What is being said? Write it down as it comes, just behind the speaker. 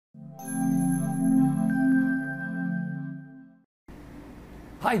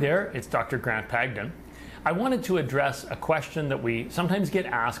Hi there, it's Dr. Grant Pagdin. I wanted to address a question that we sometimes get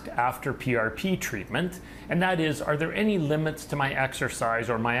asked after PRP treatment, and that is, are there any limits to my exercise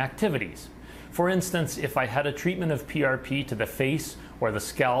or my activities? For instance, if I had a treatment of PRP to the face or the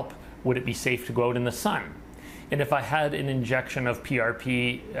scalp, would it be safe to go out in the sun? And if I had an injection of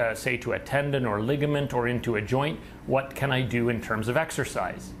PRP, say to a tendon or ligament or into a joint, what can I do in terms of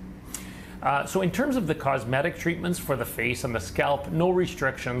exercise? So in terms of the cosmetic treatments for the face and the scalp, no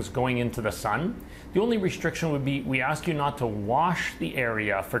restrictions going into the sun. The only restriction would be we ask you not to wash the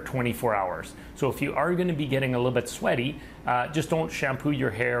area for 24 hours. So if you are going to be getting a little bit sweaty, just don't shampoo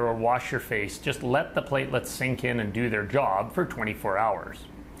your hair or wash your face. Just let the platelets sink in and do their job for 24 hours.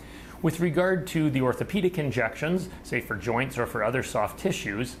 With regard to the orthopedic injections, say for joints or for other soft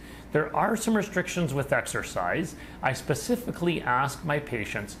tissues, there are some restrictions with exercise. I specifically ask my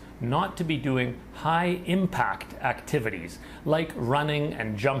patients not to be doing high impact activities like running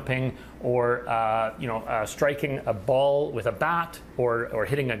and jumping or striking a ball with a bat or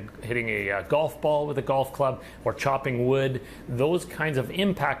hitting a golf ball with a golf club or chopping wood. Those kinds of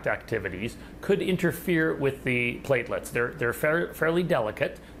impact activities could interfere with the platelets. They're fairly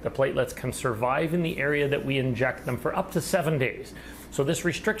delicate. The platelets can survive in the area that we inject them for up to 7 days. So this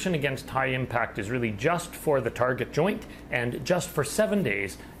restriction against high impact is really just for the target joint and just for 7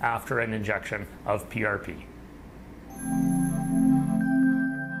 days after an injection of PRP.